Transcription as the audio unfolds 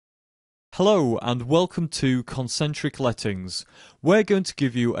Hello and welcome to Concentric Lettings. We're going to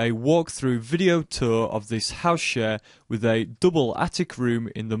give you a walkthrough video tour of this house share with a double attic room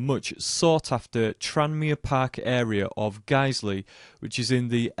in the much sought after Tranmere Park area of Guiseley, which is in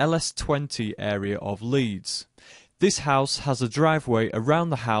the LS20 area of Leeds. This house has a driveway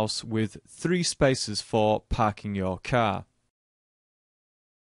around the house with 3 spaces for parking your car.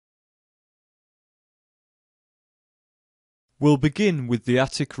 We'll begin with the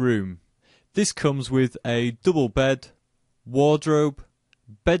attic room. This comes with a double bed, wardrobe,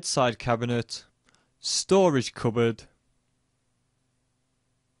 bedside cabinet, storage cupboard,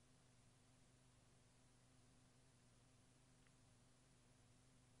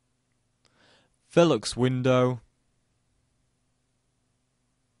 Velux window,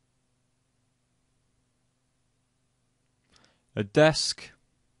 a desk.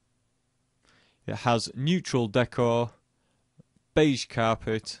 It has neutral decor, beige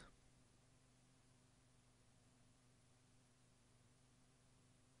carpet,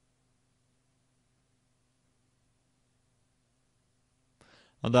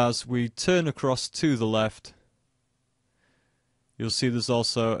 and as we turn across to the left, you'll see there's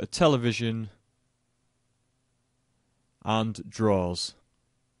also a television and drawers.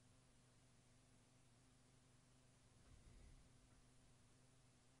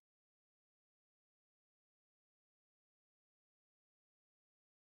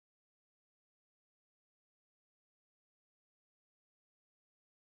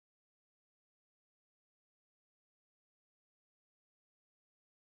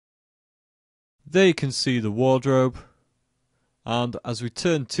 There you can see the wardrobe, and as we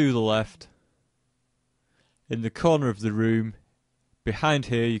turn to the left, in the corner of the room, behind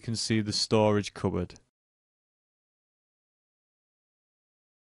here you can see the storage cupboard.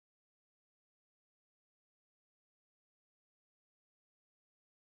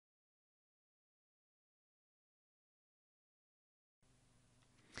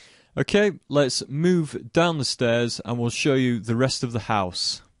 Okay, let's move down the stairs and we'll show you the rest of the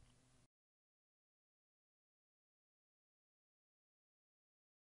house.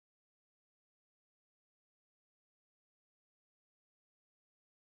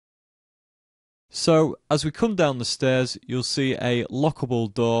 So, as we come down the stairs, you'll see a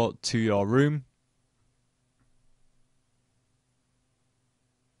lockable door to your room.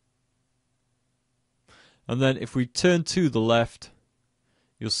 And then if we turn to the left,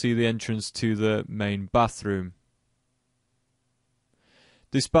 you'll see the entrance to the main bathroom.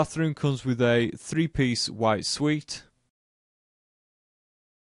 This bathroom comes with a 3-piece white suite.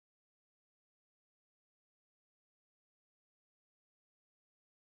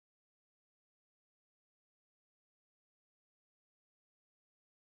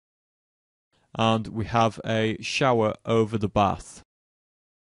 And we have a shower over the bath.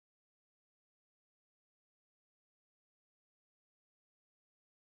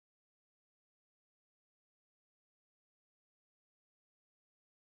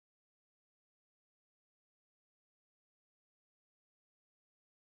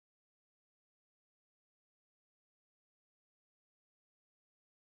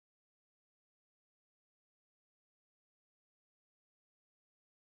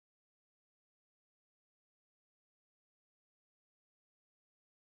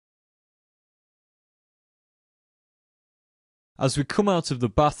 As we come out of the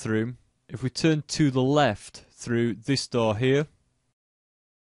bathroom, if we turn to the left through this door here,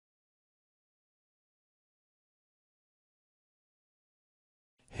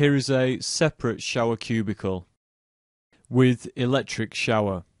 here is a separate shower cubicle with electric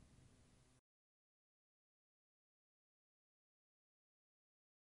shower.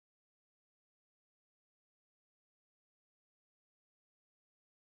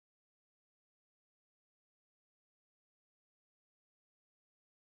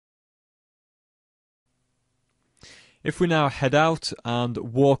 If we now head out and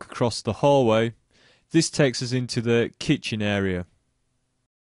walk across the hallway, this takes us into the kitchen area.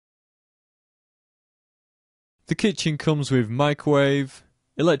 The kitchen comes with microwave,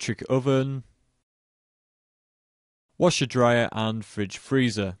 electric oven, washer dryer and fridge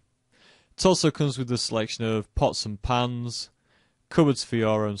freezer. It also comes with a selection of pots and pans, cupboards for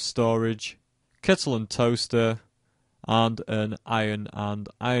your own storage, kettle and toaster, and an iron and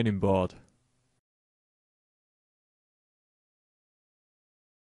ironing board.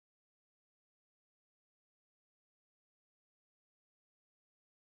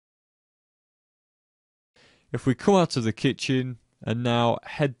 If we come out of the kitchen and now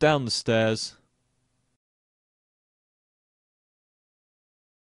head down the stairs,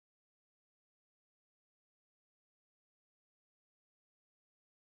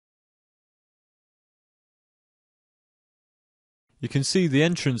 You can see the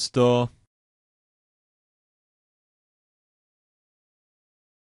entrance door,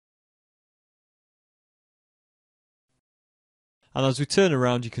 and as we turn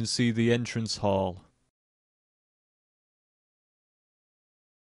around you can see the entrance hall.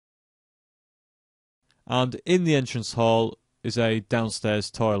 And in the entrance hall is a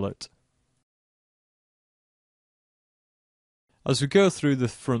downstairs toilet. As we go through the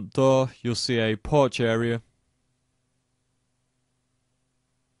front door, you'll see a porch area.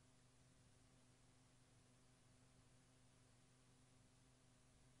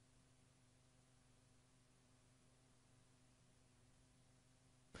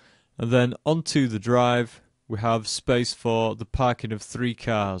 And then onto the drive, we have space for the parking of 3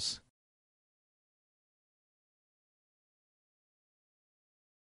 cars.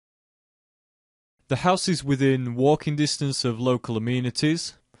 The house is within walking distance of local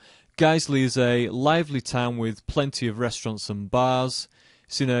amenities. Guiseley is a lively town with plenty of restaurants and bars.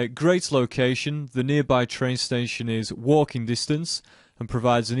 It's in a great location. The nearby train station is walking distance and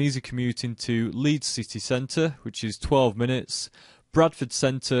provides an easy commute into Leeds city centre, which is 12 minutes, Bradford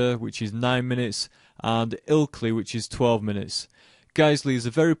Centre, which is 9 minutes, and Ilkley, which is 12 minutes. Guiseley is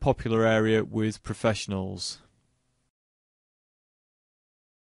a very popular area with professionals.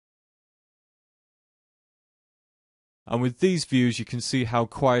 And with these views you can see how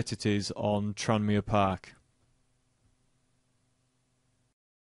quiet it is on Tranmere Park.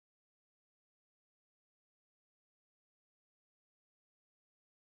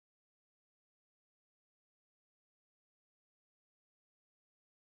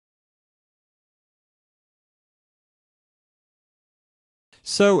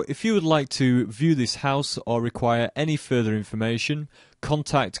 So, if you would like to view this house or require any further information,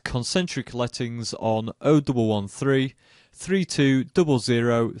 contact Concentric Lettings on 0113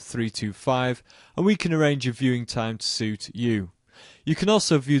 3200 325 and we can arrange a viewing time to suit you. You can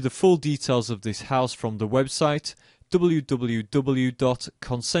also view the full details of this house from the website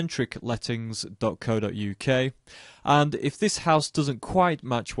www.concentriclettings.co.uk, and if this house doesn't quite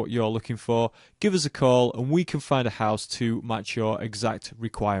match what you're looking for, give us a call and we can find a house to match your exact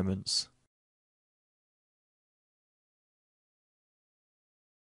requirements.